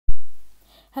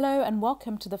Hello and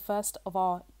welcome to the first of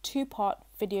our two-part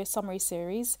video summary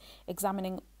series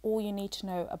examining all you need to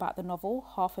know about the novel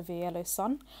Half of a Yellow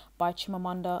Sun by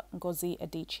Chimamanda Ngozi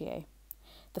Adichie.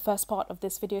 The first part of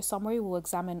this video summary will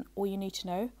examine all you need to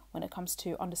know when it comes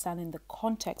to understanding the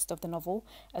context of the novel,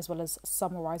 as well as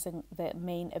summarizing the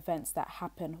main events that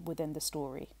happen within the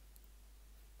story.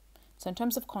 So in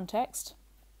terms of context,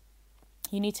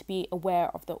 you need to be aware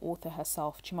of the author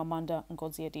herself, Chimamanda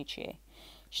Ngozi Adichie.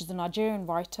 She's a Nigerian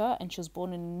writer and she was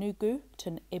born in Enugu to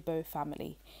an Igbo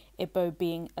family, Igbo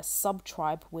being a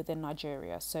sub-tribe within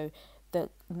Nigeria. So the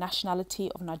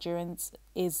nationality of Nigerians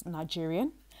is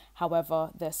Nigerian.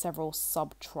 However, there are several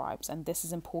sub-tribes, and this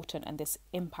is important and this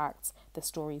impacts the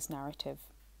story's narrative.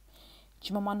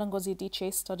 Chimamanda Ngozi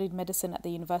Adichie studied medicine at the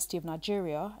University of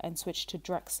Nigeria and switched to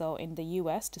Drexel in the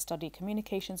US to study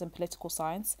communications and political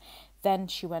science. Then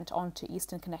she went on to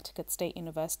Eastern Connecticut State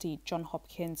University, Johns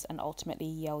Hopkins, and ultimately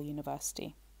Yale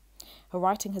University. Her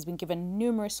writing has been given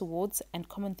numerous awards, and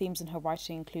common themes in her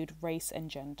writing include race and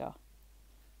gender.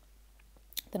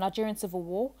 The Nigerian Civil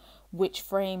War, which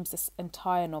frames this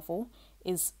entire novel,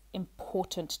 is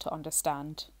important to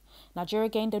understand. Nigeria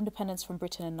gained independence from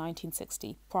Britain in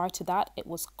 1960. Prior to that, it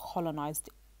was colonized.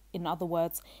 In other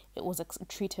words, it was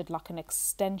treated like an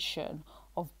extension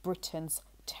of Britain's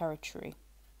territory.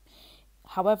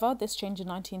 However, this changed in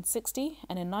 1960,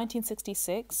 and in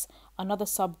 1966, another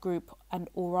subgroup,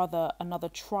 another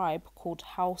tribe called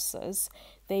Hausas,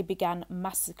 they began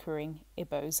massacring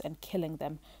Igbos and killing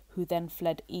them, who then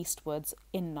fled eastwards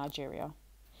in Nigeria.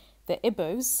 The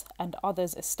Igbos and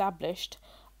others established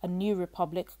a new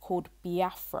republic called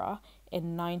Biafra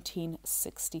in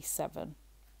 1967.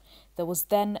 There was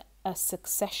then a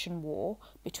succession war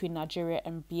between Nigeria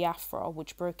and Biafra,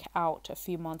 which broke out a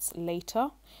few months later,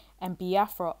 and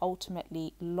Biafra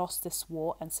ultimately lost this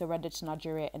war and surrendered to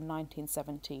Nigeria in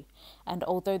 1970. And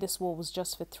although this war was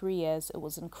just for 3 years, it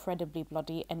was incredibly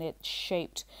bloody, and it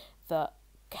shaped the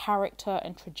character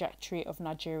and trajectory of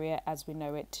Nigeria as we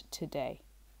know it today.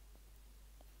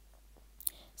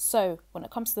 So, when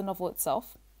it comes to the novel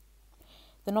itself,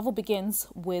 the novel begins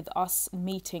with us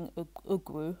meeting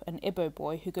Ugwu, an Igbo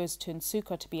boy who goes to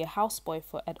Nsukka to be a houseboy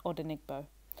for Odenigbo.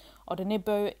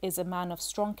 Odenigbo is a man of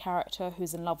strong character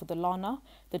who's in love with Alana,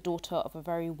 the daughter of a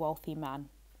very wealthy man.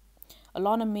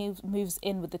 Alana moves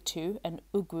in with the two, and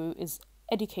Ugwu is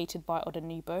educated by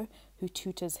Odenigbo, who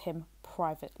tutors him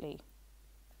privately.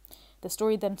 The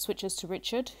story then switches to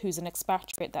Richard, who's an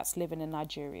expatriate that's living in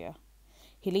Nigeria.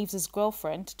 He leaves his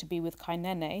girlfriend to be with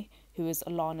Kainene, who is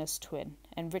Alana's twin,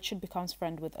 and Richard becomes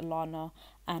friend with Alana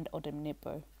and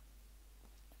Odenigbo.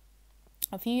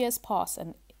 A few years pass,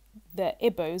 and the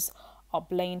Igbos are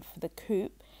blamed for the coup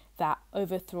that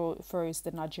overthrows the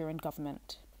Nigerian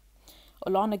government.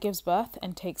 Alana gives birth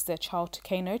and takes their child to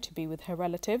Kano to be with her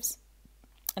relatives,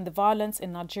 and the violence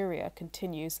in Nigeria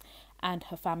continues and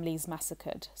her family is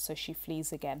massacred, so she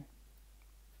flees again.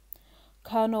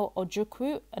 Colonel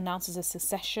Ojukwu announces a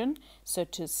secession, so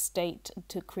to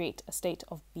create a state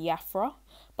of Biafra,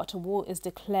 but a war is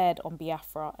declared on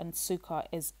Biafra and Nsukka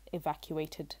is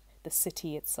evacuated, the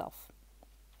city itself.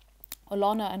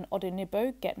 Alana and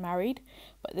Odenigbo get married,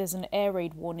 but there's an air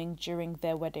raid warning during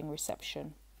their wedding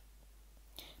reception.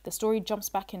 The story jumps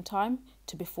back in time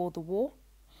to before the war.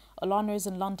 Alana is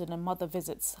in London and mother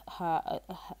visits her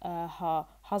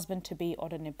husband-to-be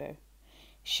Odenigbo.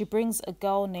 She brings a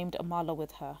girl named Amala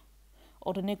with her.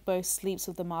 Odenigbo sleeps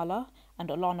with Amala, and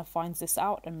Alana finds this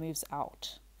out and moves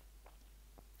out.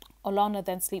 Alana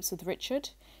then sleeps with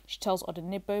Richard. She tells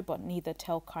Odenigbo, but neither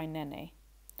tell Kainene.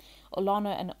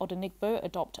 Alana and Odenigbo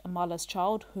adopt Amala's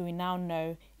child, who we now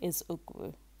know is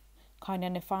Ugwu.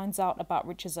 Kainene finds out about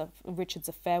Richard's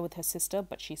affair with her sister,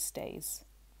 but she stays.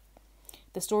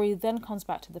 The story then comes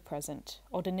back to the present.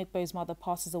 Odenigbo's mother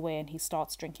passes away and he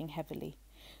starts drinking heavily.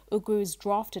 Ugwu is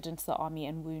drafted into the army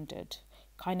and wounded.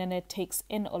 Kainene takes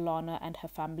in Alana and her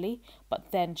family,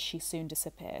 but then she soon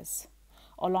disappears.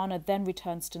 Alana then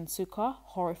returns to Nsukka,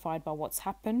 horrified by what's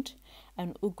happened,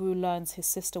 and Ugwu learns his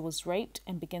sister was raped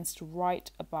and begins to write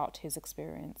about his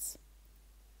experience.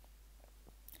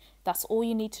 That's all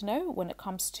you need to know when it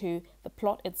comes to the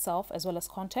plot itself as well as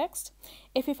context.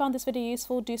 If you found this video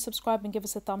useful, do subscribe and give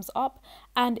us a thumbs up.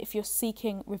 And if you're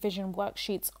seeking revision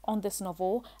worksheets on this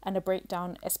novel and a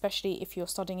breakdown, especially if you're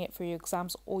studying it for your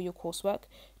exams or your coursework,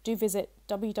 do visit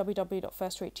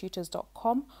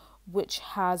www.firstratetutors.com, which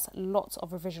has lots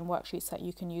of revision worksheets that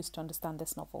you can use to understand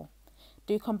this novel.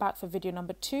 Do come back for video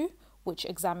number 2, which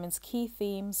examines key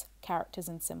themes, characters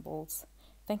and symbols.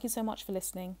 Thank you so much for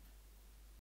listening.